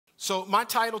So my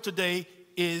title today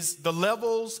is The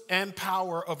Levels and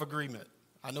Power of Agreement.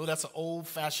 I know that's an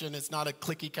old-fashioned, it's not a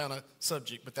cliquey kind of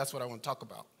subject, but that's what I want to talk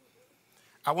about.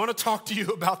 I want to talk to you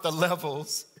about the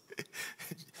levels.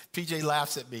 PJ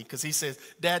laughs at me because he says,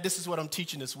 Dad, this is what I'm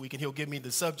teaching this week, and he'll give me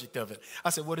the subject of it. I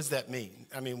said, what does that mean?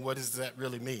 I mean, what does that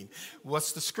really mean?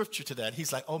 What's the scripture to that?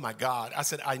 He's like, oh, my God. I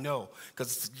said, I know,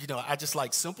 because, I just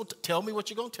like simple, tell me what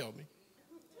you're going to tell me.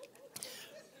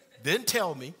 Then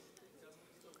tell me,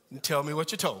 and tell me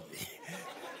what you told me.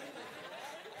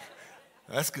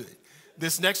 That's good.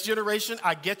 This next generation,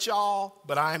 I get y'all,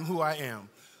 but I am who I am.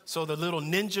 So the little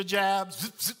ninja jabs,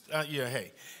 zip, zip,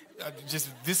 hey. This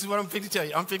is what I'm thinking to tell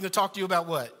you. I'm thinking to talk to you about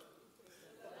what?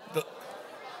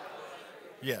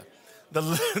 The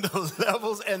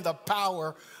levels and the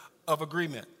power of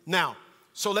agreement. Now,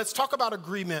 so let's talk about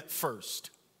agreement first.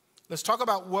 Let's talk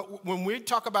about when we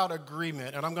talk about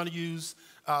agreement, and I'm going to use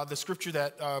the scripture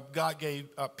that God gave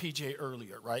PJ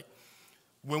earlier, right?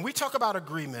 When we talk about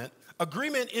agreement,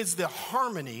 agreement is the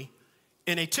harmony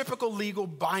in a typical legal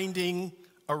binding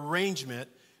arrangement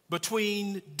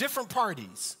between different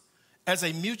parties as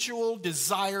a mutual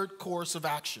desired course of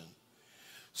action.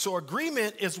 So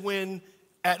agreement is when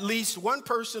at least one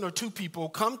person or two people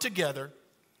come together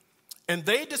and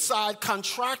they decide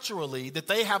contractually that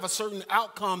they have a certain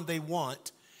outcome they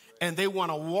want and they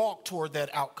want to walk toward that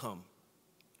outcome.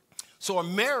 So a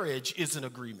marriage is an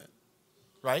agreement,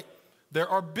 right? There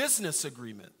are business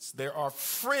agreements. There are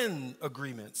friend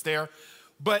agreements.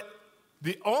 But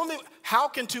how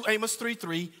can two, Amos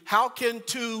 3:3, how can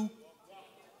two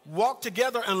walk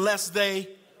together unless they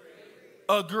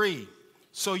agree?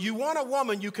 So you want a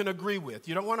woman you can agree with.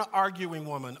 You don't want an arguing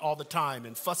woman all the time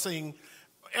and fussing,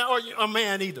 or a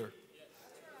man either.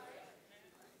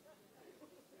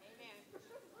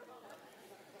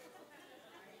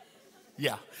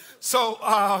 Yeah.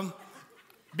 So,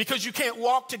 because you can't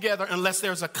walk together unless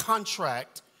there's a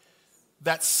contract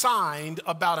that's signed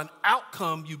about an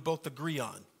outcome you both agree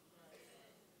on.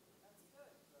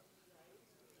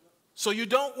 So you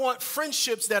don't want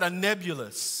friendships that are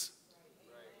nebulous.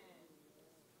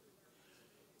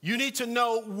 You need to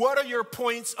know, what are your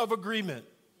points of agreement?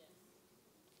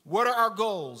 What are our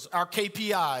goals, our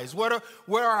KPIs? What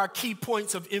are our key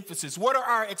points of emphasis? What are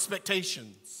our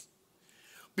expectations?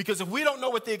 Because if we don't know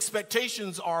what the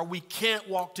expectations are, we can't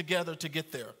walk together to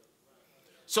get there.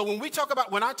 So when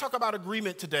I talk about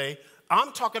agreement today,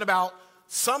 I'm talking about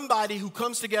somebody who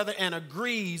comes together and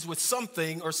agrees with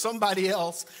something or somebody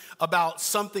else about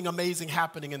something amazing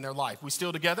happening in their life. We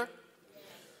still together?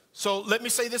 So let me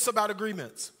say this about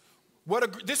agreements.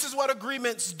 This is what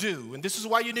agreements do, and this is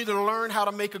why you need to learn how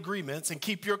to make agreements and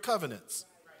keep your covenants.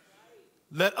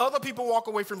 Let other people walk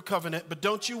away from covenant, but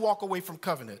don't you walk away from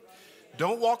covenant.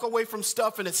 Don't walk away from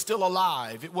stuff and it's still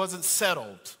alive. It wasn't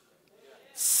settled.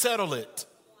 Settle it.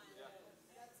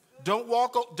 Don't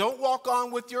walk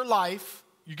on with your life.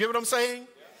 You get what I'm saying?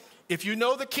 If you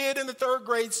know the kid in the 3rd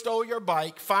grade stole your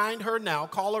bike, find her now,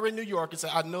 call her in New York and say,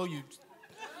 I know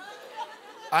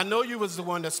you was the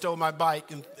one that stole my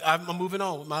bike, and I'm moving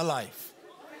on with my life.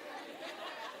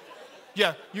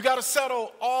 Yeah, you got to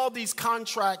settle all these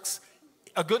contracts.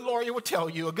 A good lawyer will tell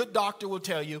you, a good doctor will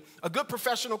tell you, a good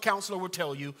professional counselor will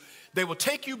tell you. They will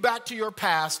take you back to your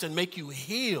past and make you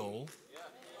heal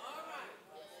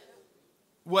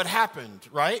what happened,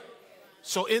 right?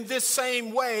 So in this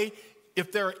same way,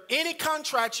 if there are any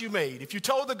contracts you made, if you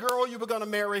told the girl you were going to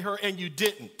marry her and you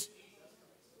didn't,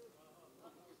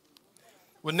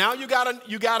 well, now you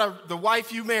got the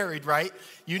wife you married, right?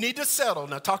 You need to settle.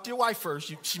 Now talk to your wife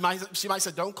first. She might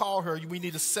say, don't call her. We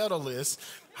need to settle this.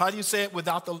 How do you say it we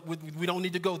don't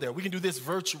need to go there. We can do this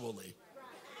virtually.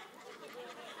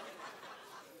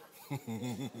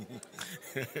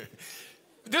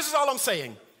 This is all I'm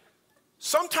saying.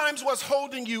 Sometimes what's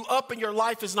holding you up in your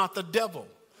life is not the devil.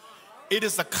 It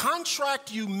is a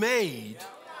contract you made.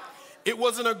 It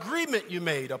was an agreement you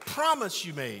made, a promise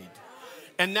you made.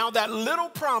 And now that little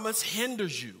promise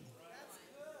hinders you.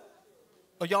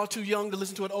 Are y'all too young to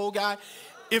listen to an old guy?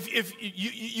 If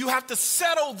you have to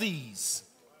settle these.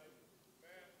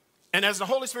 And as the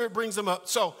Holy Spirit brings them up.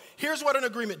 So here's what an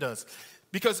agreement does.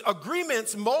 Because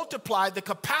agreements multiply the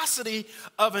capacity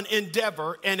of an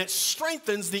endeavor, and it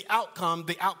strengthens the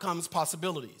outcome's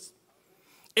possibilities.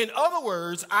 In other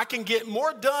words, I can get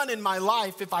more done in my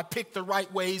life if I pick the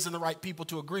right ways and the right people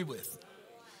to agree with.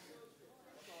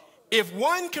 If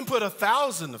one can put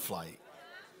 1,000 to flight,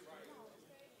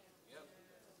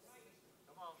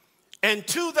 and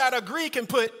two that agree can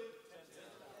put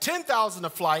 10,000 to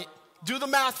flight, do the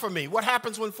math for me. What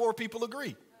happens when 4 people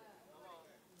agree?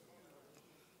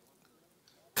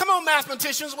 Come on,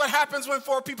 mathematicians, what happens when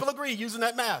 4 people agree using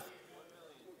that math?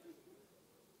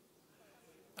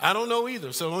 I don't know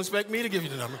either, so don't expect me to give you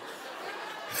the number.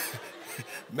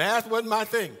 Math wasn't my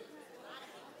thing.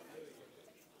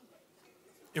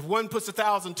 If one puts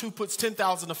 1,000, 2 puts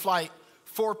 10,000 to flight,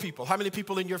 4 people. How many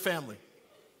people in your family?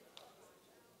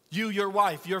 You, your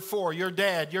wife, your 4, your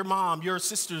dad, your mom, your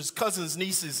sisters, cousins,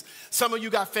 nieces. Some of you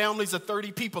got families of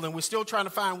 30 people, and we're still trying to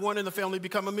find one in the family to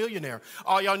become a millionaire.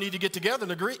 All y'all need to get together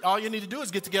and agree. All you need to do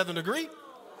is get together and agree.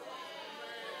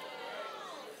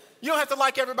 You don't have to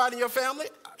like everybody in your family.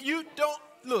 You don't,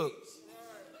 look.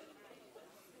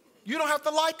 You don't have to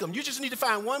like them. You just need to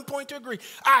find one point to agree.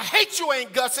 I hate you,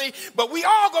 Aunt Gussie, but we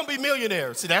all going to be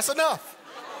millionaires. See, that's enough.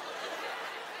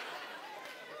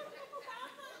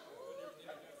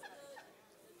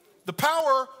 The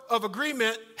power of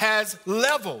agreement has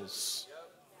levels.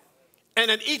 And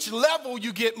at each level,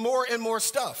 you get more and more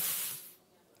stuff.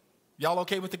 Y'all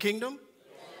okay with the kingdom?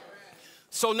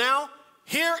 So now,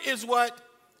 here's what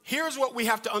we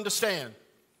have to understand.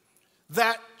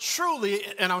 That truly,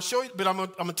 and I'll show you, but I'm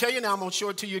going to tell you now, I'm going to show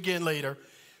it to you again later.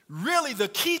 Really, the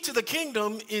key to the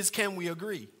kingdom is, can we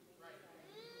agree?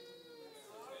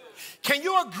 Can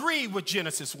you agree with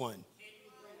Genesis 1?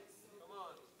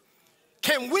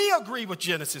 Can we agree with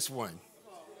Genesis 1?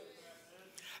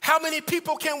 How many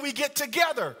people can we get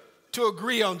together to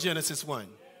agree on Genesis 1?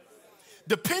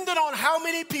 Depending on how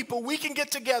many people we can get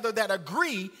together that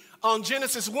agree on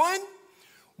Genesis 1,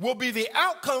 will be the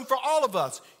outcome for all of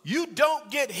us. You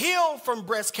don't get healed from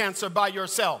breast cancer by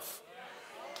yourself.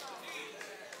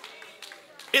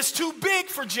 It's too big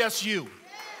for just you.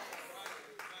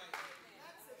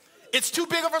 It's too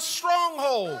big of a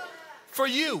stronghold for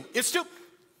you.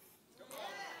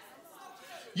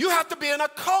 You have to be in a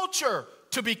culture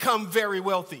to become very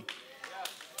wealthy.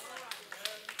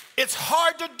 It's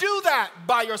hard to do that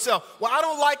by yourself. Well, I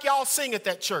don't like y'all sing at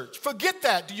that church. Forget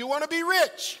that. Do you want to be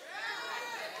rich?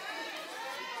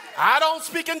 I don't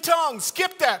speak in tongues.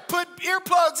 Skip that. Put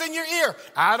earplugs in your ear.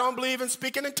 I don't believe in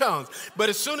speaking in tongues. But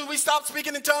as soon as we stop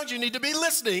speaking in tongues, you need to be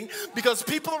listening, because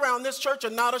people around this church are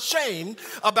not ashamed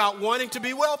about wanting to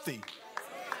be wealthy.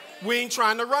 We ain't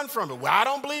trying to run from it. Well, I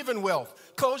don't believe in wealth.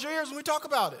 Close your ears when we talk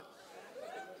about it.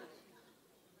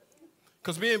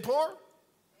 Because being poor,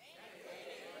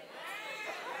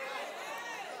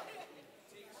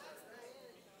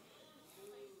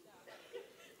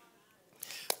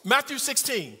 Matthew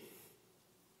 16,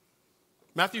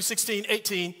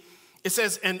 18, it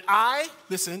says, and I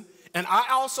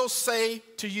also say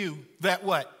to you that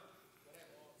what?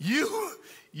 You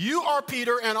are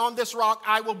Peter, and on this rock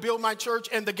I will build my church,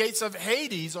 and the gates of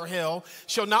Hades, or hell,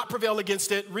 shall not prevail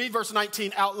against it. Read verse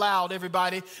 19 out loud,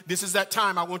 everybody. This is that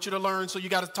time I want you to learn, so you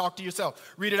got to talk to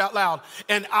yourself. Read it out loud.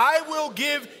 And I will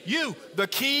give you the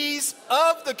keys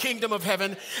of the kingdom of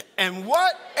heaven, and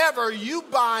whatever you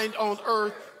bind on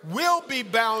earth will be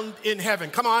bound in heaven.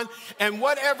 Come on. And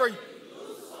whatever you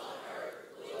loose on earth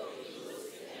will be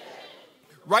loosed in heaven.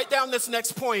 Write down this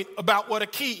next point about what a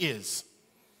key is.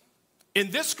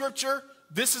 In this scripture,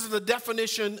 this is the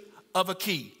definition of a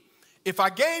key. If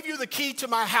I gave you the key to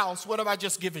my house, what have I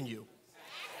just given you?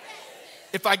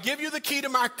 Access. If I give you the key to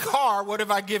my car, what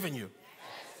have I given you?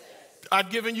 Access.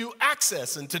 I've given you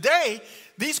access. And today,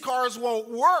 these cars won't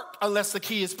work unless the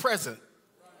key is present.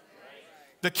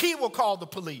 The key will call the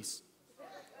police.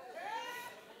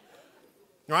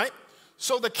 Right?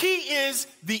 So the key is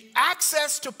the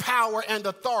access to power and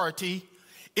authority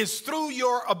is through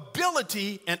your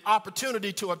ability and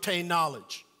opportunity to obtain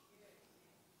knowledge.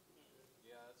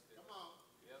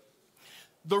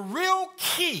 The real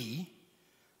key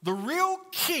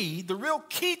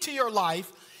to your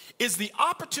life is the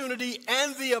opportunity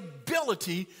and the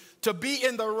ability to be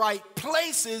in the right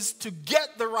places to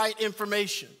get the right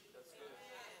information.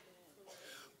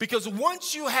 Because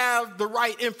once you have the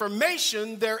right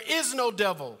information, there is no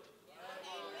devil.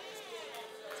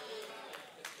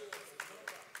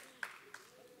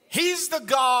 He's the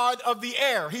God of the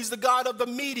air. He's the God of the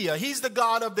media. He's the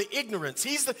God of the ignorance.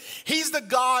 He's the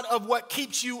God of what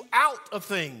keeps you out of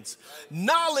things.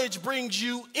 Knowledge brings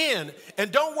you in.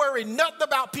 And don't worry nothing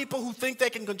about people who think they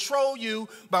can control you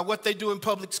by what they do in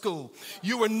public school.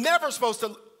 You were never supposed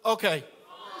to, okay.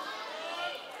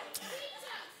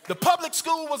 The public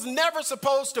school was never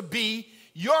supposed to be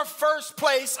your first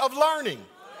place of learning.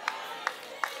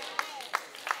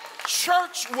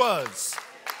 Church was.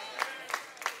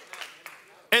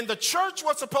 And the church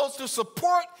was supposed to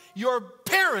support your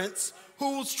parents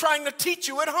who's trying to teach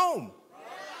you at home.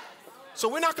 So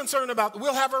we're not concerned about,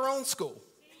 we'll have our own school.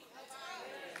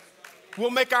 We'll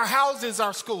make our houses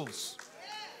our schools.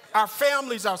 Our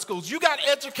families our schools. You got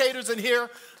educators in here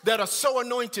that are so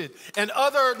anointed, and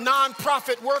other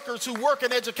nonprofit workers who work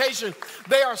in education,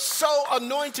 they are so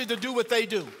anointed to do what they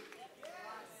do.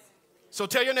 So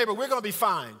tell your neighbor, we're going to be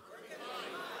fine.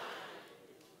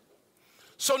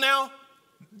 So now,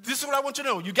 this is what I want you to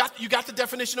know. You got the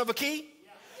definition of a key?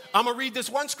 I'm going to read this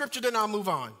one scripture, then I'll move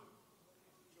on.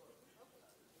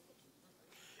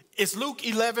 It's Luke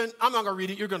 11. I'm not going to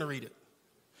read it. You're going to read it.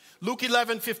 Luke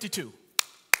 11:52.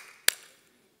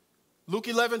 Luke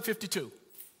 11:52.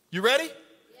 You ready? Yes.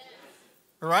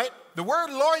 All right. The word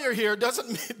lawyer here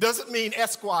doesn't mean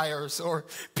esquires or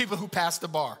people who pass the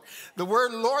bar. The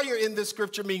word lawyer in this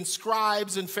scripture means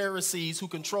scribes and Pharisees who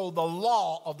control the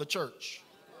law of the church.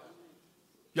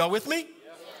 Y'all with me?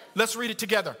 Yes. Let's read it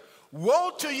together.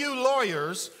 Woe to you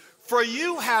lawyers, for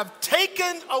you have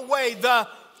taken away the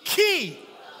key.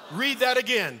 Read that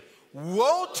again.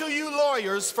 Woe to you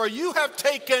lawyers, for you have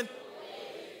taken.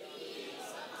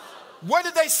 What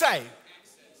did they say?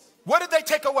 What did they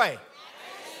take away?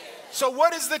 So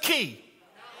what is the key?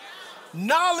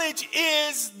 Knowledge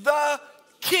is the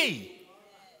key.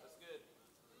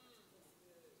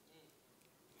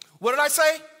 What did I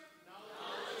say?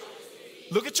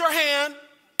 Look at your hand.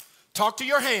 Talk to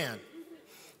your hand.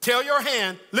 Tell your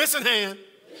hand, listen hand.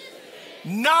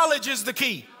 Knowledge is the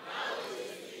key.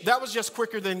 That was just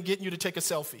quicker than getting you to take a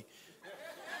selfie.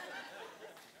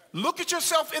 Look at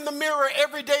yourself in the mirror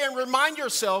every day and remind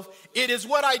yourself, it is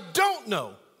what I don't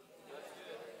know.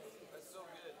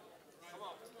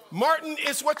 Martin,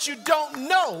 it's what you don't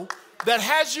know that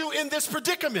has you in this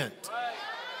predicament.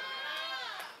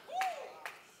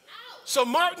 So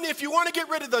Martin, if you want to get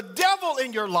rid of the devil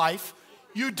in your life,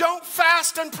 you don't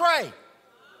fast and pray.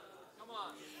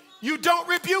 You don't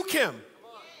rebuke him.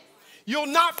 You'll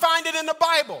not find it in the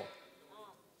Bible.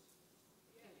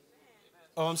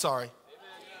 Oh, I'm sorry.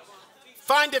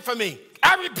 Find it for me.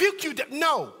 I rebuke you.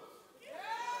 No.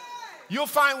 You'll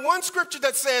find one scripture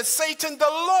that says, Satan the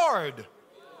Lord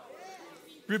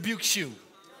rebukes you.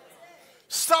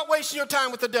 Stop wasting your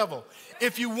time with the devil.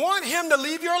 If you want him to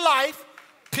leave your life,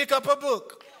 pick up a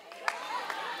book.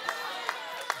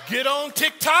 Get on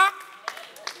TikTok,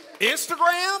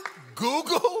 Instagram,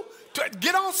 Google.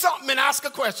 Get on something and ask a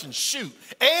question. Shoot.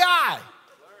 AI.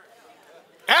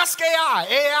 Ask AI.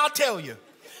 AI will tell you.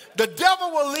 The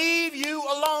devil will leave you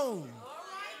alone.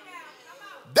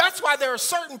 That's why there are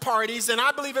certain parties, and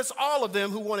I believe it's all of them,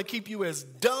 who want to keep you as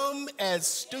dumb as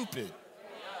stupid.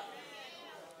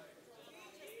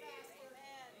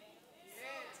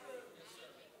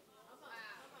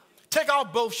 Take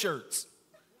off both shirts.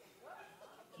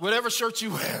 Whatever shirt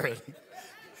you wear.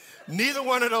 Neither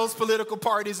one of those political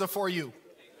parties are for you.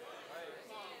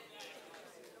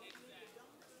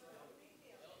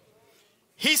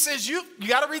 He says, you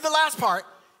got to read the last part.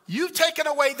 You've taken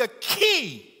away the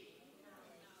key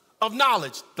of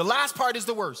knowledge. The last part is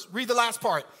the worst. Read the last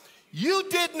part. You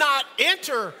did not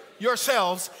enter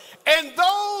yourselves, and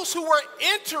those who were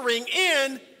entering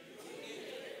in.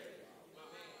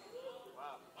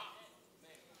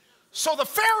 So the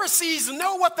Pharisees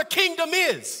know what the kingdom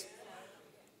is.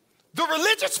 The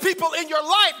religious people in your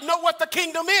life know what the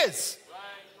kingdom is.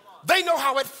 They know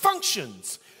how it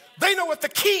functions. They know what the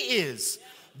key is.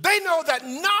 They know that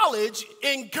knowledge,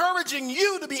 encouraging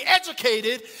you to be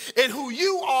educated in who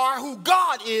you are, who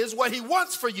God is, what he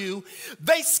wants for you,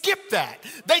 they skip that.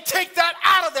 They take that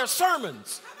out of their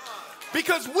sermons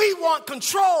because we want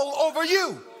control over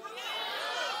you.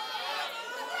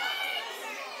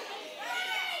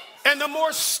 And the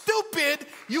more stupid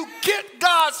you get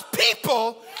God's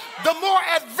people, the more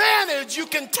advantage you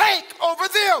can take over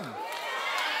them.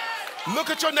 Look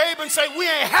at your neighbor and say, we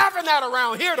ain't having that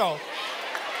around here, though.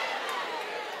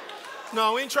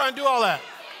 No, we ain't trying to do all that.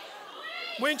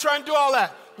 We ain't trying to do all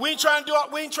that. We ain't trying to do all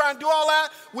that. We ain't trying to do all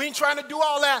that. We ain't trying to do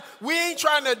all that. We ain't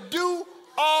trying to do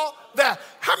all that.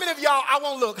 How many of y'all, I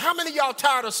won't look, how many of y'all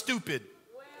tired of stupid?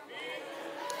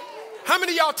 How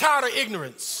many of y'all tired of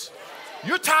ignorance?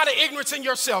 You're tired of ignorance in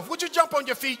yourself. Would you jump on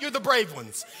your feet? You're the brave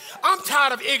ones. I'm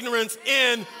tired of ignorance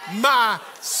in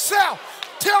myself.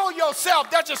 Tell yourself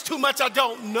that's just too much I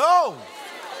don't know.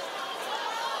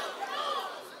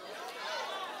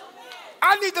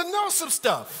 I need to know some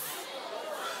stuff.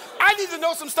 I need to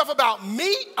know some stuff about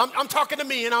me. I'm talking to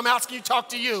me and I'm asking you to talk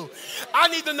to you. I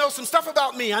need to know some stuff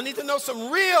about me. I need to know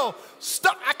some real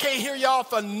stuff. I can't hear y'all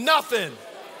for nothing.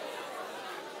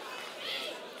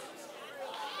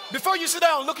 Before you sit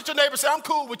down, look at your neighbor and say, I'm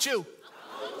cool with you.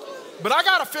 But I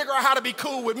got to figure out how to be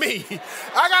cool with me.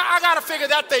 I got to figure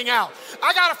that thing out.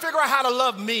 I got to figure out how to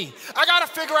love me. I got to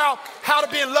figure out how to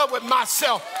be in love with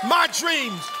myself, my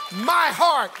dreams, my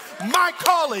heart, my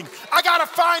calling. I got to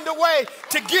find a way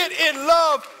to get in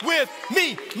love with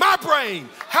me, my brain,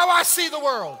 how I see the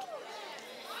world.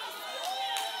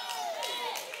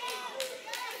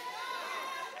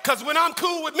 Because when I'm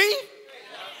cool with me,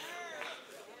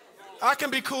 I can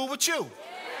be cool with you.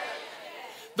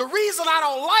 The reason I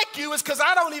don't like you is because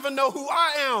I don't even know who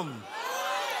I am.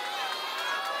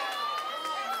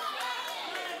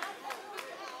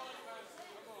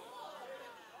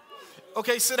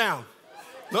 Okay, sit down.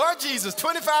 Lord Jesus,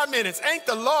 25 minutes. Ain't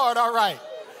the Lord all right?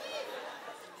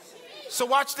 So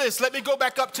watch this. Let me go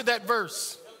back up to that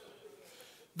verse.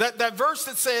 That verse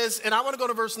that says, and I want to go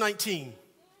to verse 19.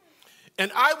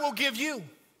 And I will give you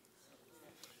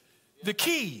the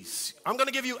keys. I'm going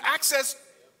to give you access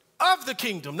of the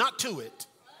kingdom, not to it.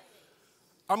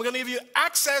 I'm going to give you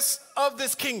access of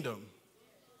this kingdom.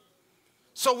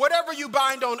 So whatever you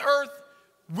bind on earth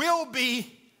will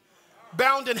be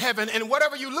bound in heaven, and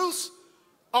whatever you loose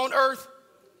on earth,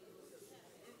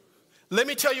 let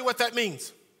me tell you what that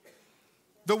means.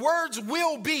 The words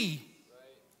will be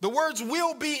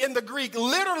in the Greek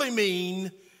literally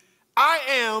mean I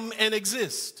am and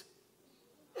exist.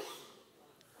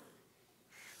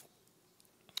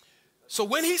 So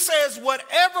when he says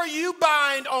whatever you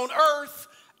bind on earth,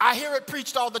 I hear it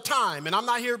preached all the time, and I'm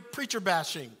not here preacher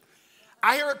bashing.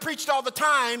 I hear it preached all the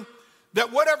time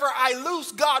that whatever I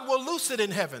loose, God will loose it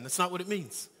in heaven. That's not what it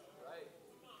means.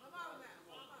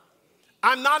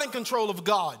 I'm not in control of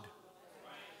God.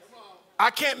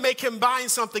 I can't make him bind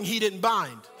something he didn't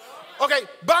bind. Okay,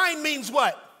 bind means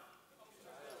what?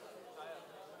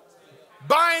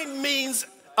 Bind means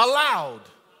allowed.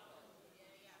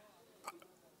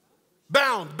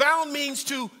 Bound. Bound means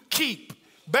to keep.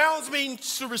 Bound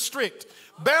means to restrict.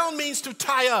 Bound means to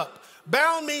tie up.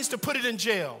 Bound means to put it in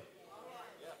jail.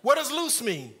 What does loose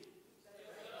mean?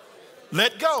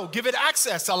 Let go. Give it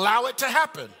access. Allow it to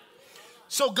happen.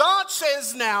 So God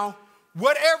says now,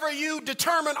 whatever you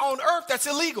determine on earth that's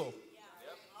illegal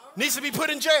needs to be put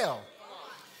in jail.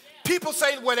 People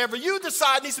say whatever you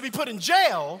decide needs to be put in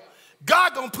jail,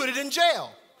 God gonna put it in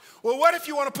jail. Well, what if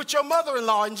you want to put your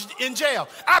mother-in-law in jail?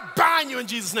 I bind you in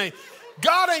Jesus' name.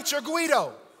 God ain't your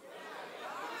Guido.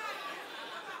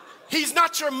 He's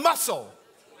not your muscle.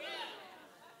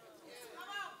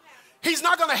 He's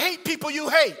not going to hate people you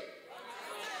hate.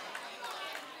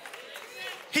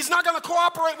 He's not going to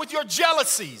cooperate with your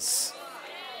jealousies.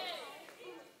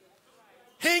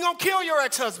 He ain't going to kill your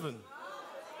ex-husband.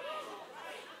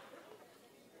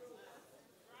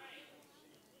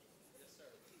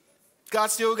 God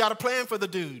still got a plan for the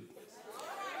dude.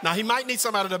 Now, he might need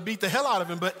somebody to beat the hell out of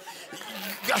him, but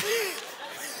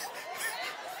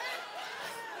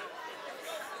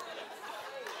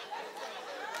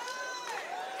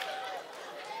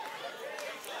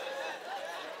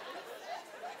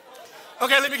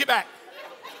okay, let me get back.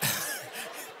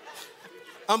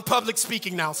 I'm public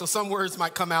speaking now, so some words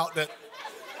might come out that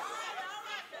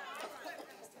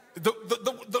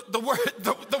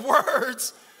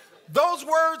those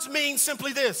words mean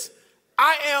simply this: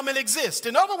 I am and exist.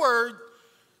 In other words,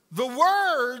 the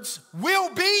words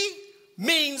will be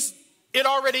means it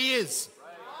already is.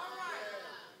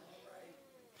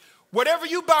 Whatever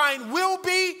you bind will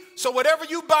be, so whatever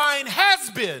you bind has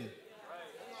been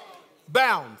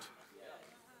bound.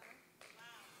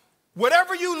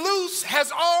 Whatever you loose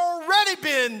has already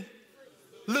been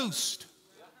loosed.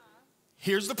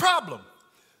 Here's the problem.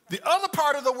 The other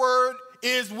part of the word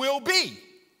is will be.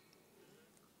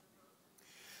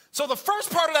 So the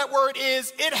first part of that word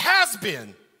is it has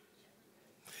been.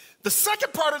 The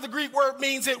second part of the Greek word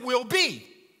means it will be.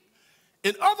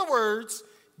 In other words,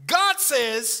 God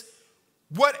says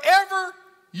whatever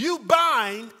you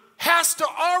bind has to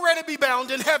already be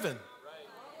bound in heaven.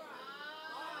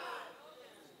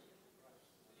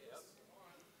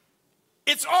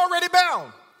 It's already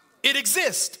bound. It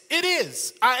exists. It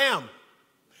is. I am.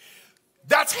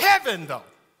 That's heaven, though.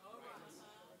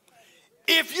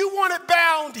 If you want it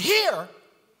bound here,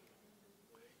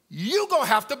 you're going to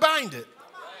have to bind it.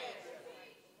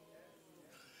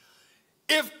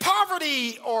 If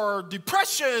poverty or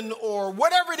depression or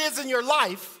whatever it is in your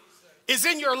life is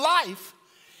in your life,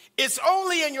 it's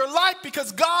only in your life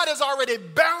because God has already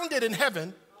bound it in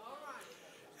heaven,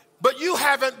 but you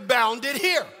haven't bound it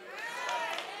here.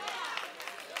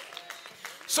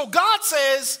 So God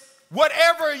says,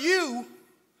 whatever you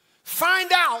find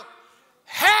out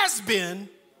has been,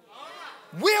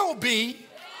 will be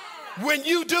when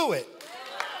you do it.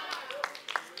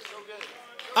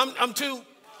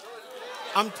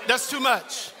 That's too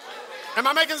much. Am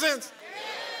I making sense?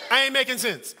 I ain't making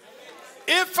sense.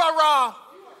 If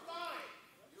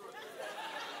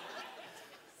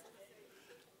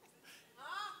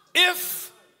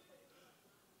If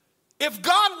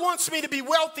God wants me to be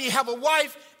wealthy, have a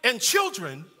wife and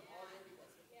children,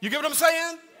 you get what I'm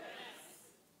saying?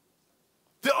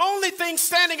 The only thing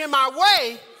standing in my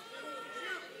way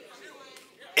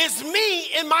is me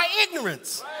in my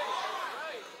ignorance.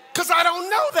 Because I don't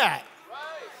know that.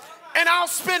 And I'll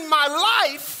spend my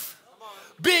life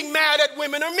being mad at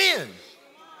women or men.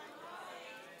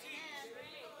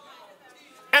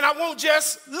 And I won't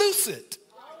just loose it.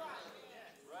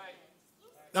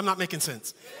 I'm not making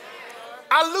sense.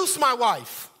 I loose my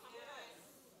wife.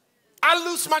 I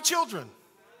loose my children.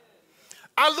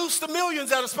 I loose the millions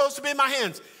that are supposed to be in my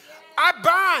hands. I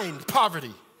bind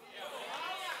poverty.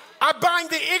 I bind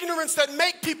the ignorance that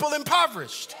make people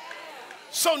impoverished.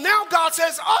 So now God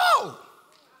says, oh,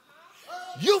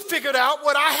 you figured out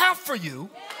what I have for you,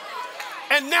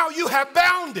 and now you have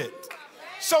bound it.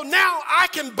 So now I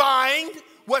can bind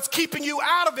what's keeping you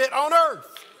out of it on earth.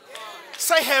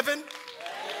 Say heaven,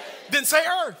 then say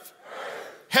earth.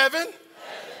 Heaven,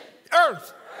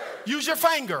 earth. Use your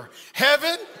finger.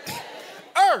 Heaven,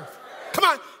 earth. Come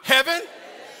on, heaven,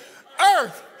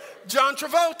 earth. John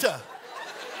Travolta.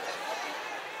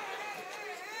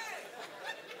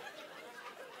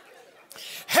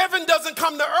 Heaven doesn't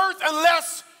come to earth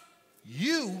unless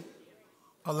you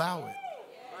allow it.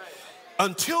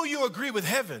 Until you agree with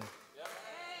heaven.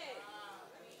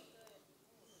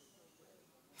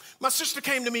 My sister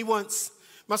came to me once.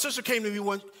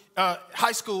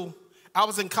 High school. I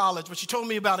was in college, but she told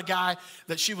me about a guy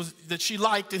that she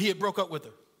liked, and he had broke up with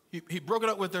her. He broke it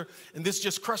up with her, and this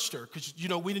just crushed her because, you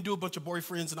know, we didn't do a bunch of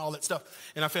boyfriends and all that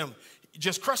stuff in our family. It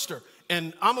just crushed her.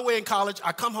 And I'm away in college.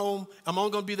 I come home. I'm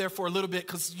only going to be there for a little bit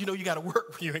because, you know, you got to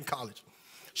work when you're in college.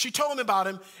 She told me about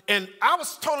him, and I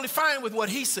was totally fine with what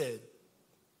he said.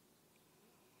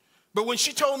 But when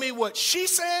she told me what she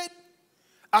said,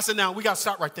 I said, now, we got to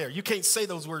stop right there. You can't say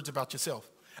those words about yourself.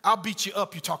 I'll beat you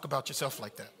up. You talk about yourself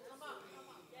like that.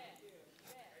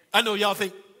 I know y'all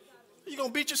think, you going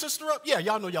to beat your sister up? Yeah,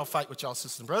 y'all know y'all fight with y'all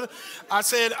sister and brother. I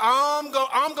said, I'm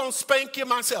going to spank you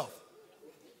myself.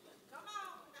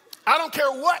 I don't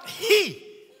care what he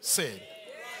said.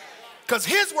 Because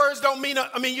his words don't mean,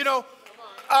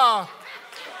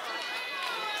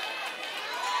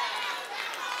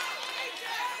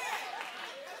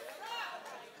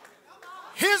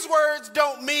 his words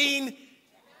don't mean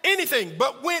anything.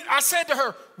 But when I said to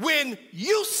her, when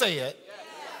you say it,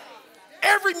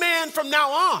 every man from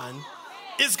now on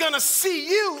is going to see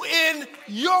you in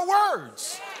your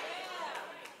words.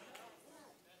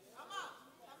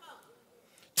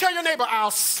 Tell your neighbor,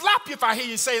 I'll slap you if I hear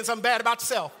you saying something bad about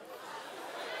yourself.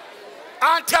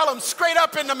 I tell them straight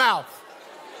up in the mouth.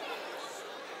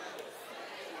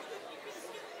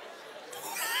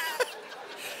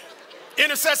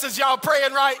 Intercessors, y'all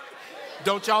praying, right?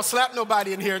 Don't y'all slap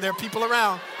nobody in here. There are people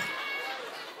around.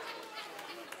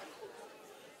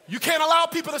 You can't allow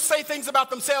people to say things about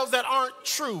themselves that aren't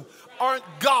true, aren't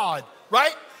God,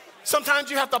 right?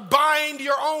 Sometimes you have to bind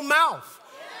your own mouth.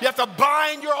 You have to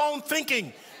bind your own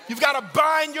thinking. You've got to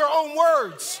bind your own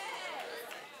words.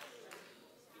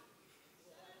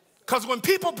 Because when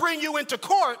people bring you into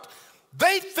court,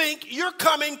 they think you're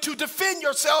coming to defend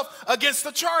yourself against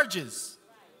the charges.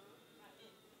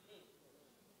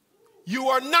 You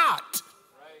are not.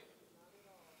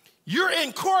 You're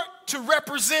in court to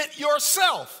represent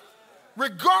yourself,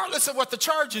 regardless of what the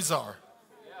charges are.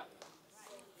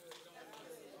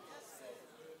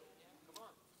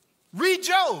 Read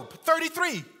Job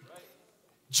 33.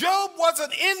 Job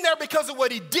wasn't in there because of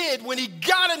what he did. When he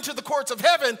got into the courts of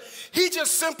heaven, he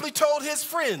just simply told his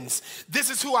friends, this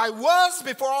is who I was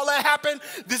before all that happened.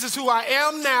 This is who I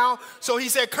am now. So he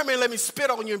said, come here, let me spit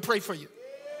on you and pray for you.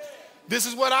 This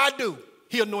is what I do.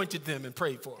 He anointed them and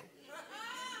prayed for them.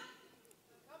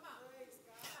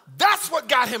 That's what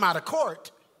got him out of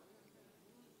court.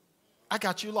 I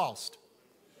got you lost.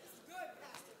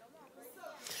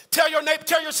 Tell your neighbor,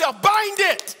 tell yourself, bind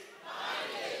it.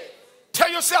 Tell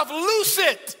yourself, loose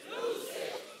it.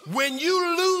 When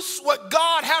you loose what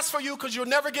God has for you, because you'll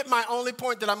never get my only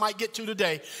point that I might get to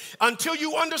today. Until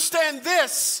you understand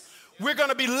this, we're going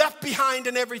to be left behind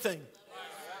in everything.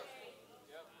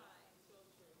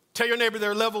 Tell your neighbor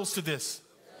there are levels to this.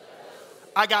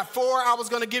 I got 4 I was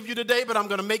going to give you today, but I'm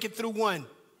going to make it through 1.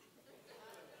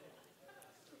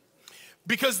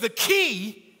 Because the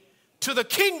key to the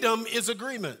kingdom is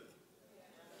agreement.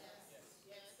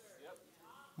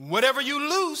 Whatever you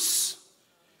loose,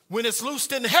 when it's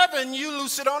loosed in heaven, you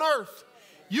loose it on earth.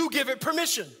 You give it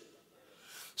permission.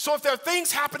 So if there are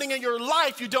things happening in your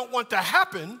life you don't want to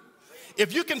happen,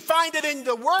 if you can find it in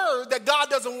the word that God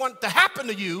doesn't want to happen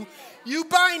to you, you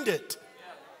bind it.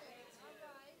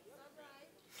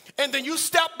 And then you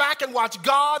step back and watch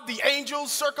God, the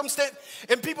angels, circumstance,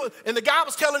 and people. And the guy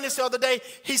was telling this the other day.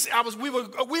 We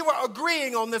were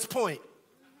agreeing on this point.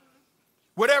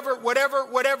 Whatever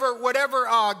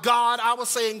God, I was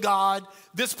saying God.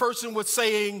 This person was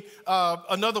saying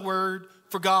another word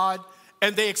for God,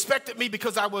 and they expected me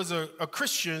because I was a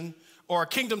Christian or a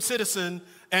kingdom citizen.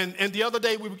 And the other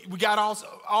day we got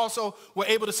also were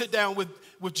able to sit down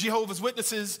with Jehovah's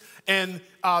Witnesses, and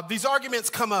these arguments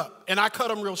come up, and I cut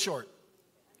them real short.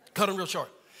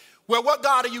 Well, what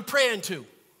God are you praying to?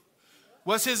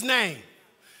 What's his name?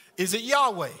 Is it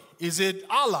Yahweh? Is it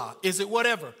Allah? Is it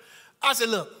whatever? I said,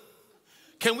 look,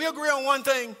 can we agree on one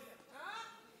thing?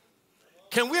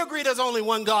 Can we agree there's only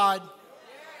one God?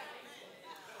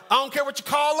 I don't care what you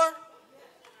call her.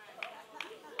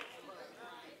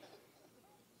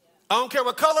 I don't care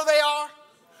what color they are.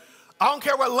 I don't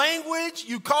care what language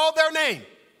you call their name.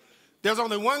 There's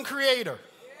only one creator.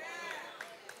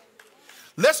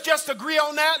 Let's just agree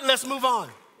on that and let's move on.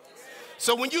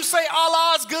 So when you say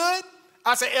Allah is good,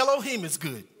 I say Elohim is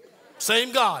good.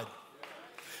 Same God.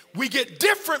 We get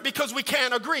different because we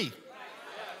can't agree.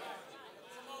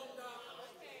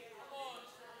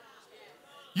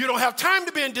 You don't have time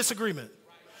to be in disagreement,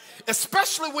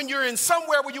 especially when you're in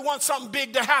somewhere where you want something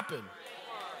big to happen.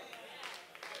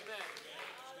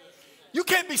 You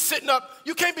can't be sitting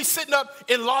up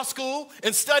in law school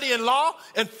and studying law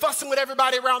and fussing with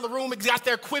everybody around the room. It's got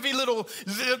their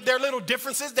their little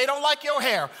differences. They don't like your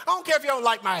hair. I don't care if you don't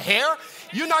like my hair.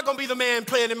 You're not going to be the man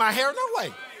playing in my hair. No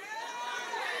way.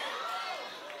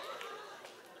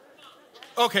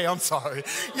 Okay, I'm sorry.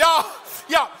 Y'all,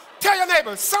 tell your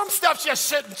neighbor, some stuff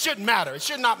just shouldn't matter. It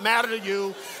should not matter to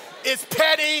you. It's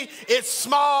petty. It's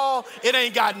small. It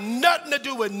ain't got nothing to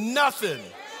do with nothing.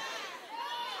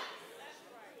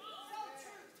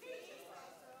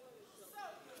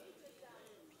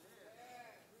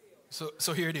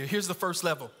 So here it is. Here's the first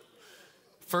level.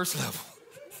 First level.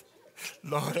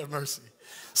 Lord have mercy.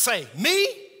 Say, me,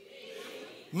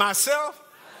 myself,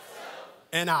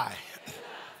 and I.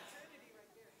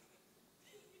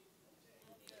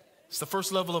 It's the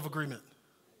first level of agreement.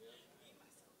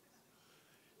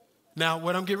 Now,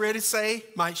 what I'm getting ready to say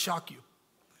might shock you.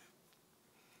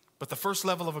 But the first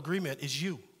level of agreement is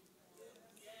you.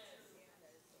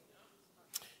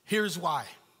 Here's why.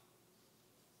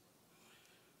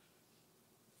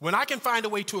 When I can find a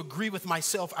way to agree with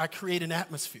myself, I create an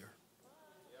atmosphere.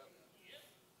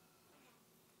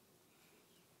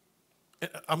 I'm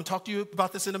going to talk to you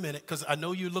about this in a minute because I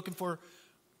know you're looking for,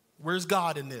 where's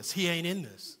God in this? He ain't in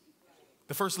this.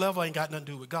 The first level ain't got nothing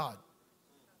to do with God.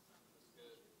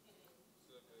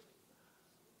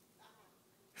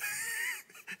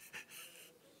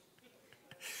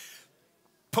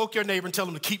 Poke your neighbor and tell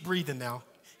him to keep breathing now.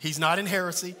 He's not in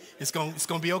heresy. It's going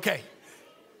to be okay.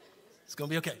 It's going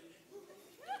to be okay.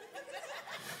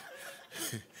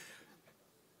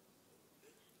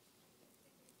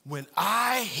 When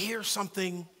I hear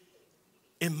something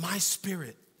in my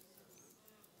spirit,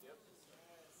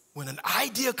 when an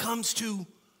idea comes to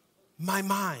my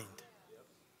mind,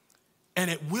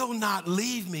 and it will not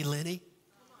leave me, Lenny.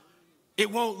 It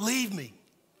won't leave me.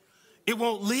 It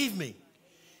won't leave me.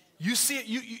 You see,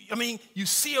 you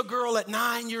see a girl at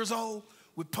 9 years old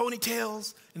with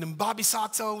ponytails and them bobby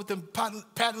socks on with them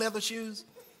patent leather shoes,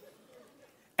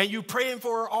 and you praying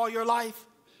for her all your life,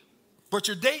 but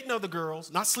you're dating other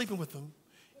girls, not sleeping with them.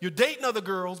 You're dating other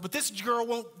girls, but this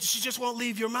girl she just won't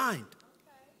leave your mind.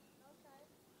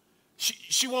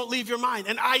 She won't leave your mind.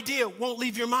 An idea won't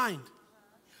leave your mind.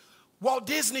 Walt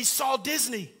Disney saw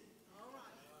Disney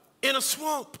in a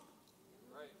swamp.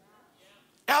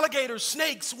 Alligators,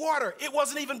 snakes, water. It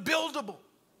wasn't even buildable.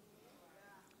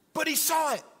 But he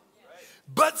saw it.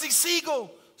 Bugsy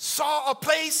Siegel saw a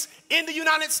place in the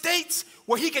United States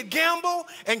where he could gamble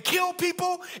and kill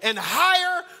people and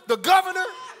hire the governor.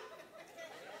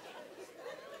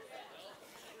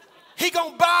 He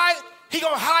gonna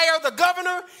hire the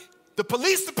governor, the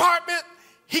police department.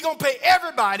 He gonna pay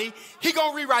everybody. He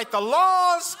gonna rewrite the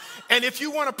laws. And if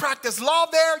you want to practice law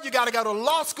there, you got to go to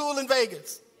law school in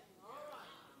Vegas.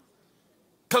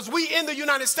 Because we in the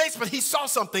United States, but he saw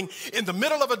something in the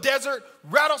middle of a desert,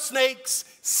 rattlesnakes,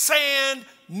 sand,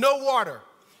 no water.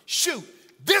 Shoot,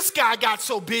 this guy got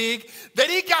so big that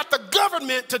he got the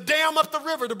government to dam up the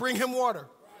river to bring him water.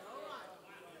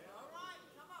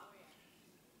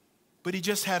 But he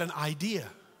just had an idea.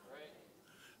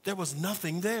 There was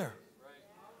nothing there.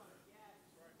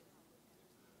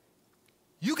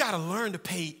 You got to learn to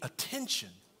pay attention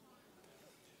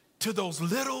to those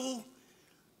little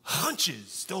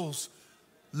hunches, those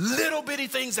little bitty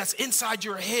things that's inside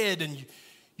your head, and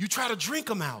you try to drink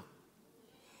them out.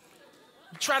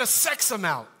 You try to sex them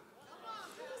out.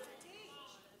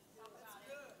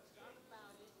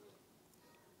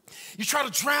 You try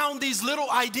to drown these little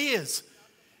ideas,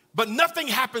 but nothing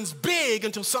happens big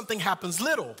until something happens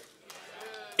little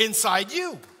inside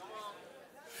you.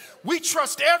 We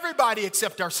trust everybody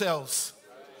except ourselves.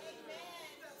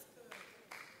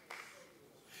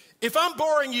 If I'm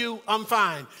boring you, I'm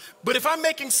fine. But if I'm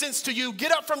making sense to you,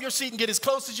 get up from your seat and get as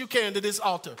close as you can to this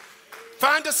altar.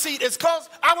 Find a seat as close.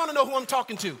 I want to know who I'm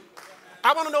talking to.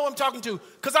 I want to know who I'm talking to.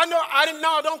 Because I didn't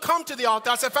know, don't come to the altar.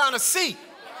 I said, find a seat.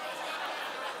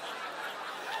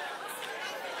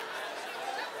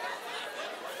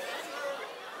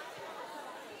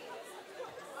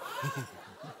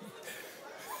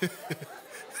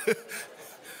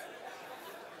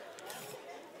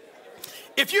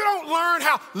 If you don't learn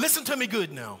how, listen to me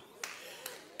good now.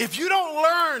 If you don't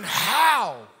learn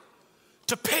how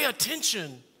to pay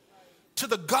attention to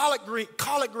the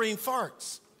collard green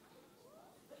farts,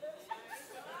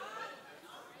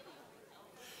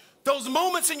 those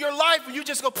moments in your life when you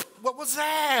just go, what was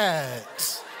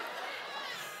that?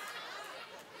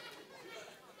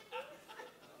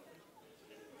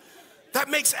 That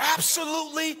makes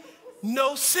absolutely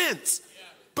no sense.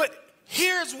 But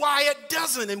here's why it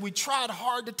doesn't, and we tried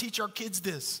hard to teach our kids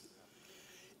this.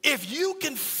 If you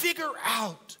can figure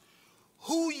out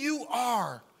who you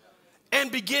are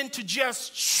and begin to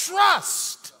just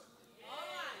trust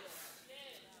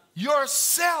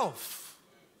yourself,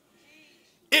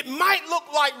 it might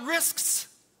look like risks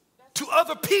to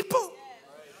other people,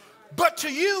 but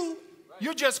to you,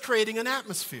 you're just creating an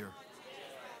atmosphere.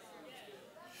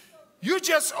 You're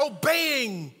just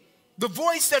obeying the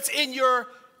voice that's in your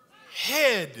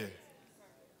head.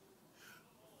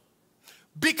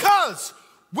 Because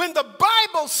when the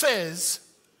Bible says,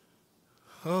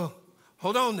 oh,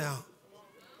 hold on now.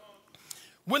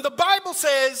 When the Bible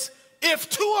says, if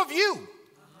two of you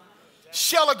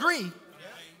shall agree,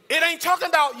 it ain't talking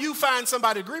about you find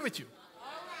somebody to agree with you.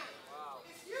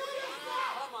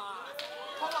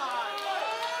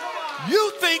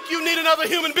 You think you need another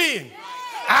human being.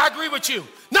 I agree with you.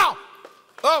 Now,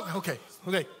 oh, okay.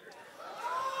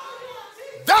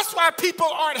 That's why people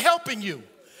aren't helping you,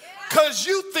 because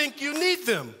you think you need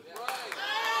them.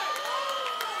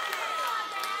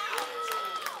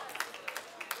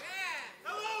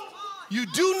 You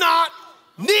do not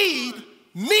need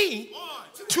me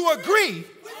to agree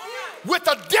with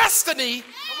a destiny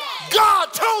God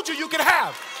told you could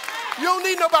have. You don't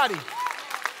need nobody.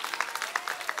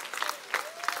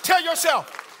 Tell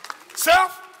yourself,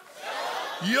 self,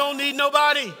 you don't need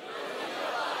nobody.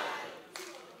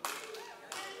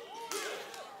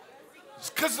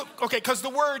 Because the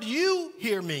word you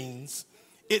here means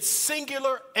it's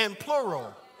singular and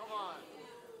plural.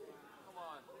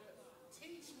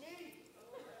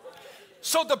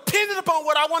 So depending upon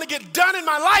what I want to get done in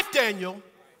my life, Daniel,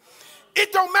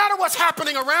 it don't matter what's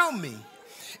happening around me.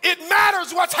 It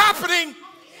matters what's happening.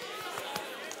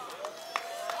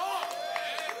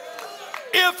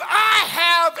 If I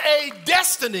have a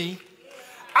destiny,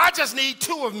 I just need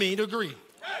two of me to agree.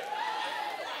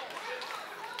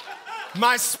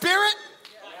 My spirit,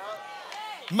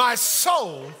 my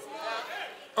soul,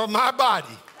 or my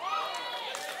body.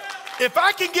 If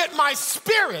I can get my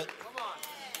spirit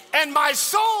and my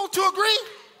soul to agree,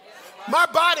 my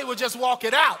body will just walk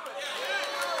it out.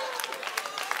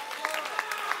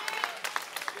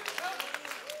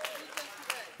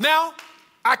 Now,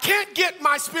 I can't get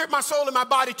my spirit, my soul, and my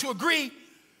body to agree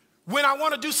when I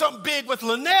want to do something big with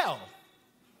Linnell.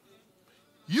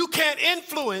 You can't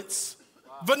influence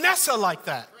Vanessa like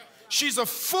that. She's a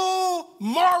full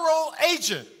moral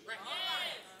agent.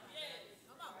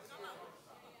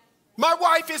 My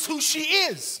wife is who she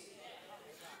is.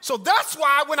 So that's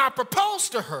why when I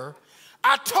proposed to her,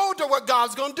 I told her what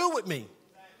God's going to do with me.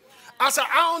 I said,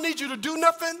 I don't need you to do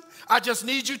nothing. I just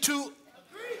need you to.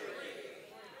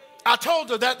 I told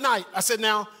her that night, I said,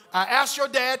 now, I asked your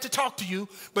dad to talk to you,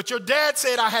 but your dad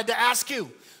said I had to ask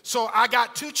you. So I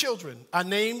got 2 children. I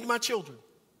named my children.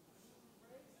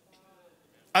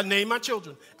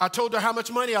 I told her how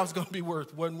much money I was going to be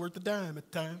worth. Wasn't worth a dime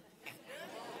at the time.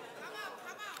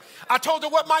 I told her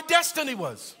what my destiny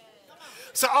was.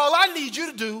 So all I need you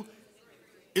to do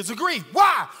is agree.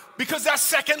 Why? Because that's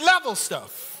second level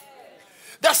stuff.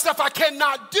 That's stuff I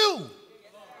cannot do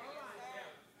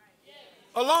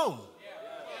alone.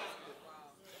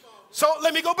 So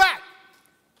let me go back.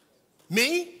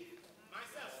 Me,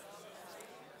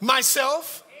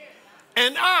 myself,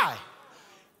 and I.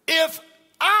 If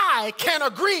I can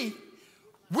agree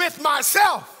with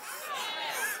myself,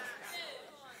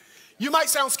 you might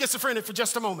sound schizophrenic for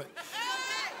just a moment.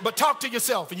 But talk to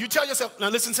yourself. And you tell yourself, now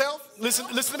listen, self, listen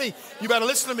to me. You better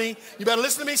listen to me. You better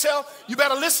listen to me, self. You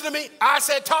better listen to me. I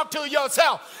said talk to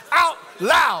yourself out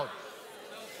loud.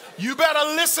 You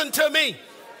better listen to me.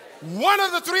 One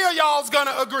of the three of y'all is going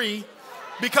to agree,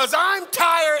 because I'm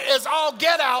tired as all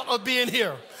get out of being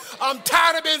here. I'm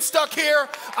tired of being stuck here.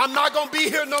 I'm not going to be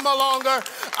here no more longer.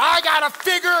 I got to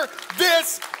figure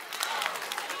this out.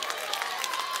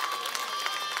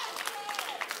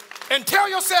 And tell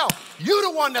yourself, you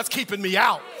the one that's keeping me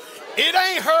out. It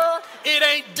ain't her. It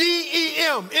ain't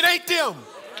D-E-M. It ain't them.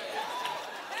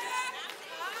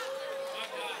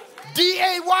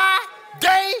 D-A-Y,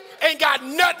 they ain't got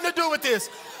nothing to do with this.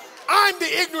 I'm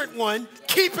the ignorant one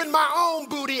keeping my own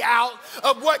booty out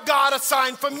of what God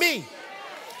assigned for me.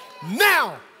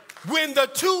 Now, when the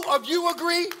two of you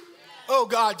agree, oh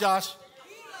God, Josh,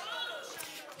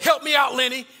 help me out,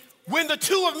 Lenny. When the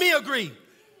two of me agree,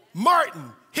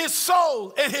 Martin, his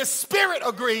soul and his spirit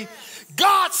agree,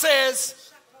 God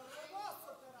says,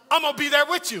 I'm going to be there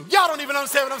with you. Y'all don't even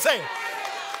understand what I'm saying.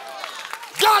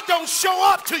 God don't show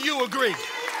up till you agree.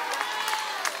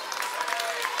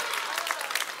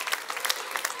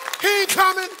 He ain't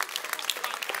coming.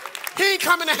 He ain't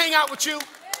coming to hang out with you.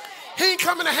 He ain't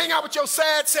coming to hang out with your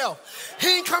sad self.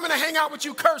 He ain't coming to hang out with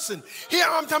you cursing.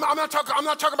 I'm not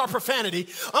talking about profanity.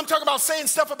 I'm talking about saying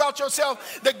stuff about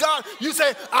yourself that God, you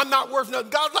say, I'm not worth nothing.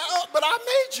 God's like, oh, but I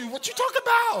made you. What you talking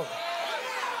about?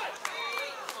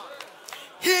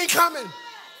 He ain't coming.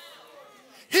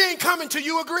 He ain't coming till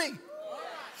you agree.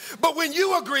 But when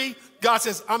you agree, God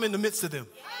says, I'm in the midst of them.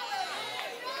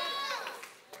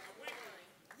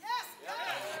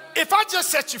 If I just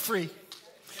set you free,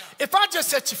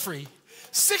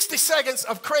 60 seconds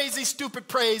of crazy, stupid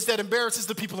praise that embarrasses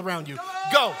the people around you.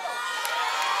 Go.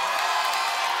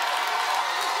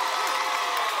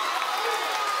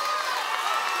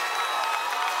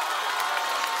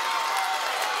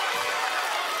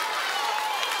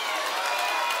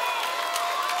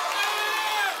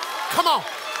 Come on.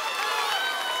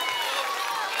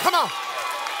 Come on.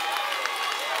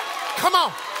 Come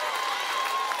on.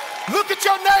 Look at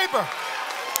your neighbor.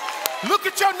 Look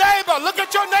at your neighbor. Look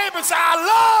at your neighbor and say, I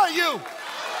love you.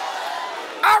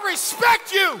 I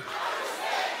respect you.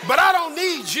 But I don't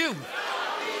need you.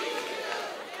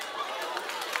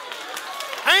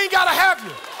 I ain't got to have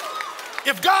you.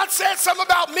 If God said something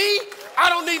about me, I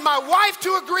don't need my wife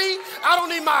to agree. I don't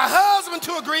need my husband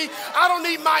to agree. I don't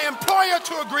need my employer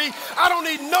to agree. I don't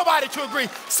need nobody to agree.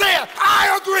 Say it.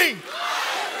 I agree.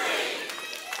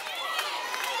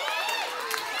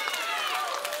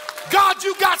 God,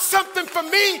 you got something for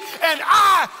me, and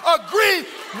I agree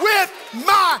with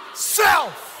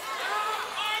myself.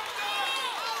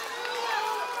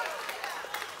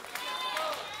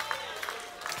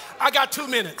 I got 2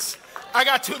 minutes. I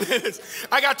got 2 minutes.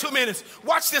 I got 2 minutes.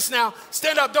 Watch this now.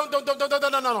 Stand up.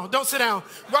 Don't sit down.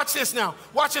 Watch this now.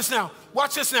 Watch this now.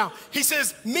 Watch this now. He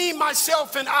says, me,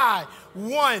 myself, and I,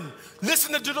 one.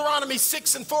 Listen to Deuteronomy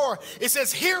 6:4. It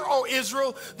says, hear, O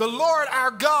Israel, the Lord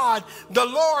our God, the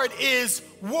Lord is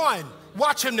one.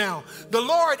 Watch him now. The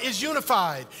Lord is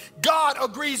unified. God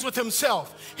agrees with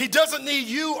himself. He doesn't need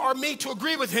you or me to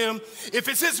agree with him. If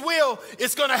it's his will,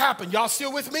 it's going to happen. Y'all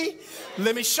still with me?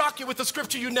 Let me shock you with the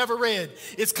scripture you never read.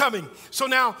 It's coming. So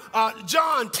now,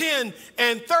 John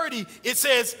 10:30, it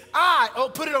says,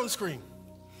 put it on the screen.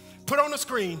 Put it on the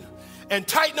screen and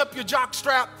tighten up your jock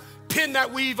strap, pin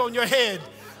that weave on your head,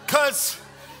 because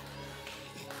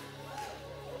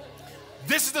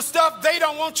this is the stuff they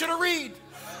don't want you to read.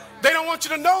 They don't want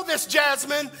you to know this,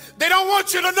 Jasmine. They don't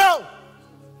want you to know.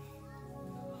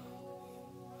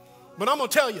 But I'm going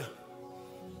to tell you.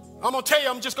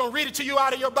 I'm just going to read it to you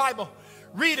out of your Bible.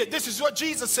 Read it. This is what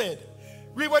Jesus said.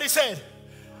 Read what he said.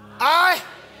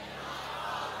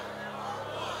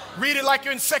 Read it like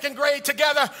you're in second grade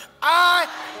together.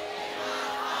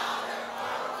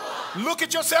 Look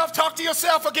at yourself. Talk to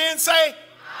yourself again. Say.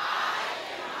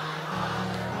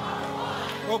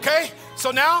 Okay? So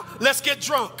now, let's get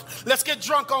drunk. Let's get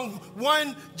drunk on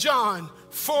 1 John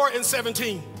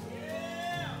 4:17.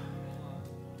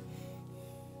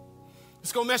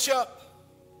 It's going to mess you up.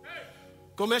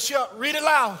 Go mess you up. Read it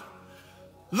loud.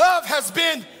 Love has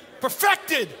been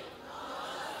perfected.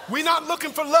 We're not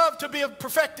looking for love to be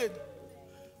perfected.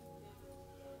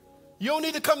 You don't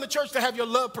need to come to church to have your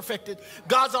love perfected.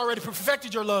 God's already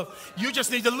perfected your love. You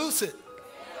just need to loose it.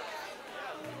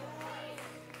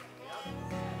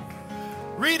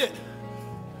 Read it.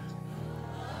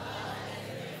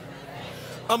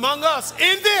 Among us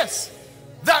in this,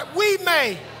 that we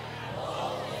may.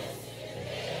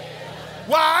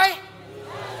 Why?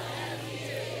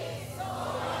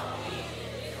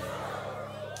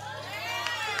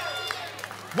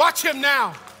 Watch him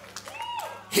now.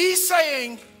 He's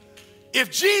saying,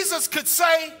 if Jesus could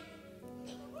say,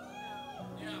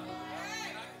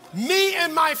 me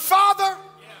and my Father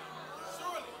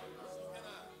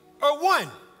are one.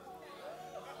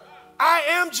 I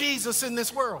am Jesus in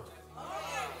this world.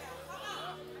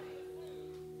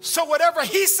 So whatever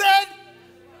he said,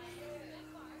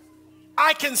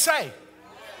 I can say,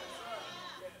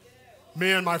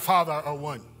 me and my Father are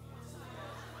one.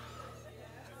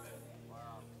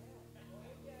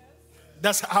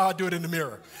 That's how I do it in the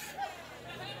mirror.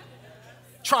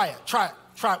 Try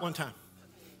it one time.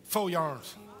 Fold your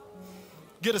arms.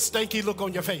 Get a stanky look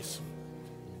on your face.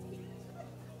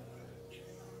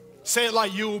 Say it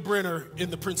like Yul Brynner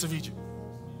in The Prince of Egypt.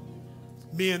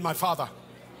 Me and my Father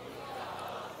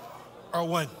are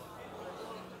one.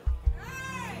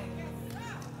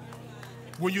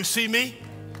 When you see me,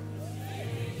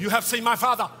 you have seen my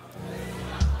Father.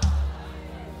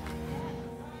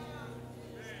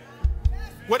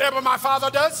 Whatever my Father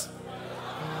does,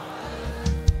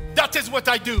 that is what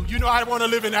I do. You know I want to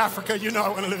live in Africa. You know I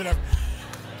want to live in Africa.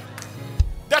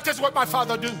 That is what my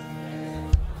Father do.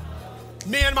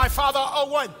 Me and my Father are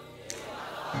one.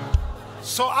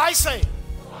 So I say,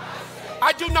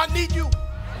 I do not need you.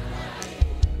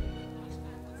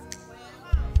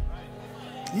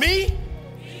 Me,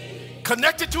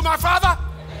 connected to my Father,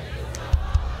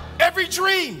 every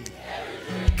dream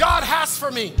God has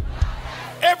for me,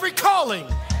 every calling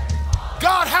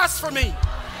God has for me,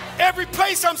 every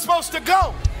place I'm supposed to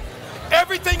go,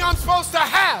 everything I'm supposed to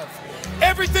have,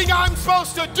 everything I'm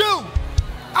supposed to do,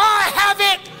 I have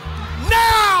it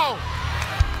now.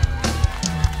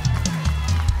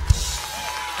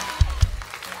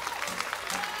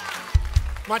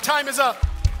 My time is up.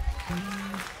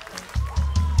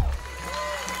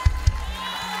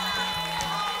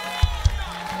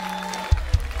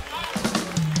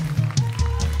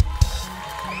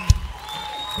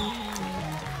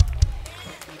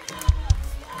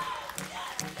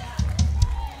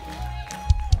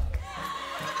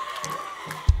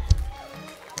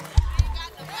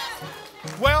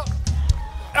 Well,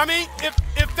 I mean,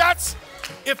 if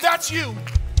that's you,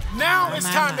 now it's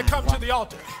time to come to the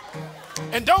altar.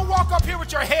 And don't walk up here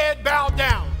with your head bowed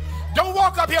down. Don't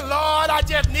walk up here, Lord, I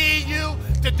just need you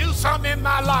to do something in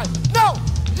my life. No,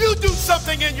 you do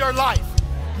something in your life.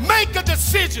 Make a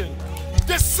decision.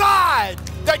 Decide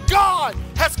that God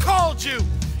has called you.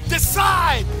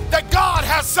 Decide that God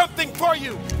has something for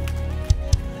you.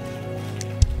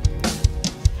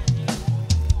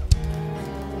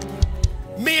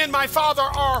 Me and my Father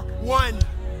are one.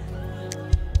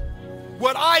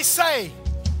 What I say,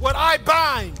 what I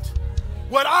bind,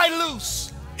 what I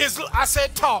loose is, I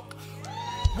said talk.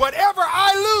 Whatever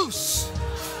I loose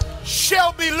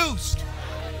shall be loosed.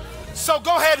 So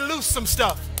go ahead and loose some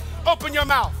stuff. Open your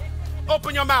mouth.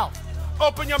 Open your mouth.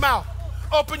 Open your mouth.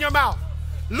 Open your mouth.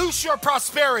 Loose your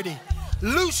prosperity.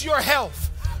 Loose your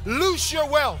health. Loose your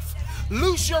wealth.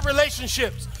 Loose your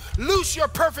relationships. Loose your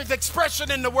perfect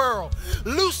expression in the world.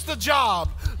 Loose the job.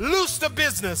 Loose the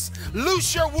business.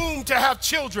 Loose your womb to have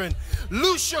children.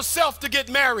 Loose yourself to get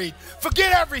married.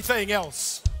 Forget everything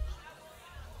else.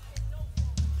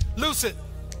 Loose it.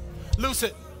 Loose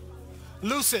it.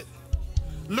 Loose it.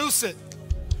 Loose it.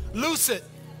 Loose it.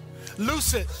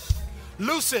 Loose it.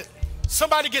 Loose it.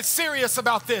 Somebody get serious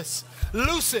about this.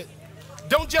 Loose it.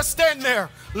 Don't just stand there.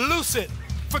 Loose it.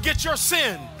 Forget your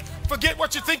sin. Forget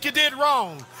what you think you did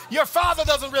wrong. Your Father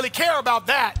doesn't really care about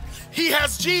that. He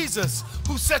has Jesus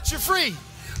who sets you free.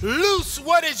 Loose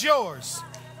what is yours.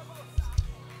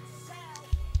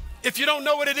 If you don't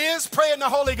know what it is, pray in the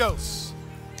Holy Ghost.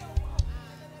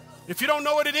 If you don't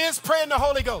know what it is, pray in the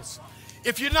Holy Ghost.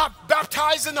 If you're not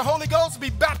baptized in the Holy Ghost, be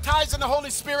baptized in the Holy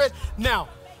Spirit now.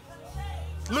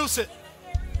 Loose it.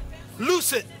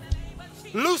 Loose it.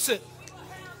 Loose it.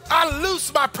 I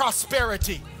loose my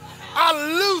prosperity. I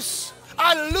loose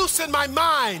in my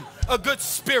mind a good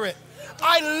spirit.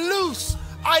 I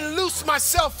loose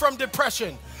myself from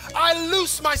depression. I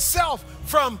loose myself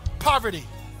from poverty.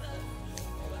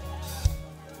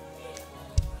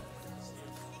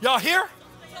 Y'all here?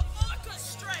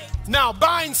 Now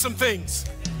bind some things.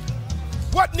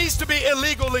 What needs to be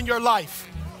illegal in your life?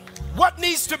 What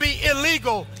needs to be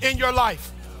illegal in your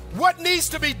life? What needs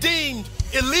to be deemed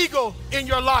illegal in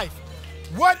your life?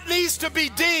 What needs to be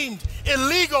deemed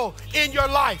illegal in your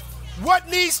life? What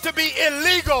needs to be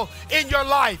illegal in your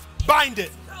life? Bind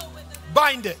it.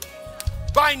 Bind it.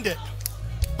 Bind it.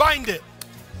 Bind it.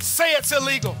 Say it's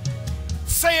illegal.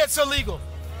 Say it's illegal.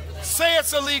 Say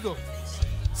it's illegal.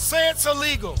 Say it's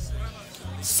illegal.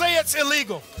 Say it's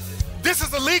illegal. This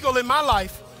is illegal in my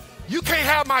life. You can't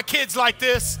have my kids like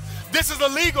this. This is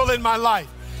illegal in my life.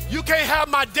 You can't have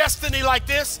my destiny like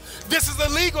this. This is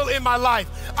illegal in my life.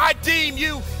 I deem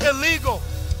you illegal.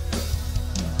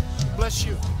 Bless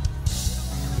you.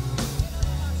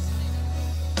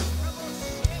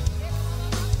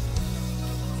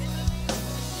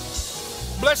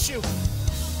 Bless you.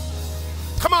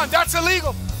 Come on, that's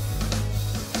illegal.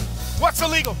 What's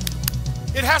illegal?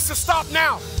 It has to stop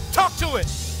now. Talk to it.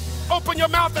 Open your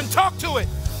mouth and talk to it.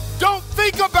 Don't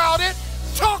think about it.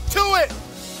 Talk to it.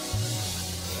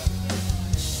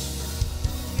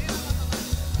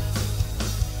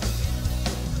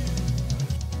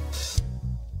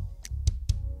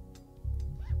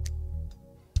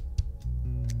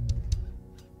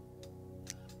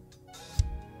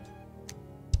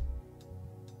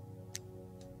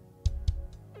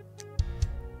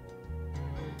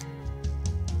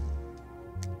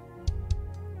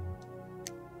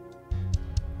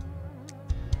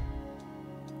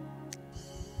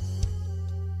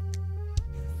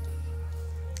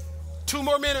 Two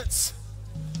more minutes.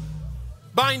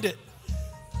 Bind it.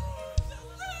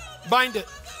 Bind it.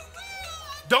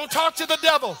 Don't talk to the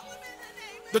devil.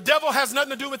 The devil has nothing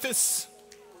to do with this.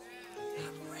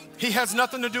 He has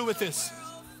nothing to do with this.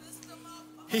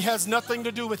 He has nothing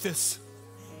to do with this.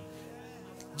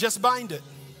 Just bind it.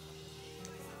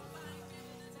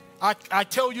 I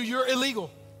tell you, you're illegal.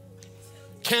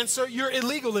 Cancer, you're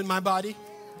illegal in my body.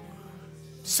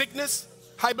 Sickness,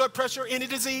 high blood pressure, any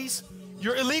disease,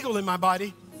 you're illegal in my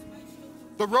body.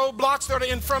 The roadblocks that are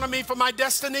in front of me for my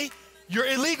destiny, you're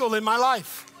illegal in my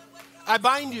life. I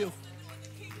bind you.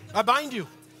 I bind you.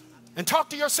 And talk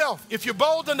to yourself. If you're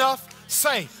bold enough,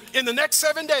 say, in the next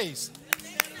 7 days.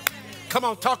 Come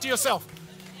on, talk to yourself.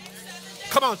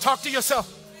 Come on, talk to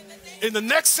yourself. In the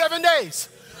next 7 days,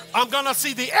 I'm going to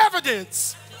see the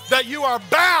evidence that you are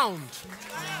bound.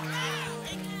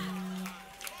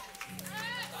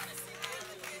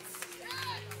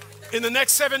 In the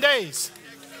next 7 days,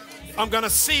 I'm going to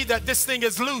see that this thing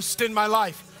is loosed in my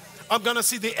life. I'm going to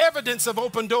see the evidence of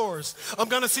open doors. I'm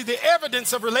going to see the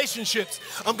evidence of relationships.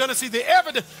 I'm going to see the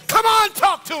evidence. Come on,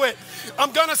 talk to it.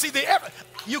 I'm going to see the evidence.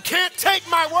 You can't take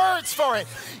my words for it.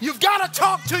 You've got to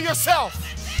talk to yourself.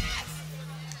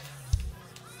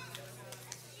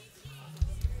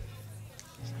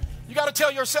 You got to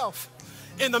tell yourself,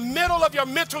 in the middle of your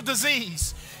mental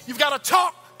disease, you've got to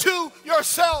talk to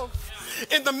yourself.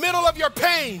 In the middle of your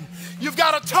pain, you've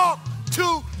got to talk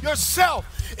to yourself.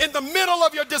 In the middle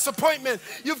of your disappointment,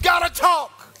 you've got to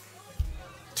talk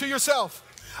to yourself.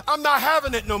 I'm not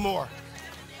having it no more.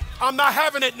 I'm not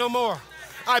having it no more.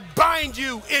 I bind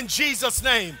you in Jesus'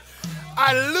 name.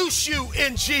 I loose you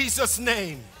in Jesus'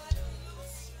 name.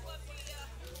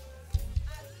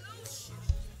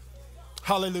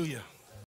 Hallelujah.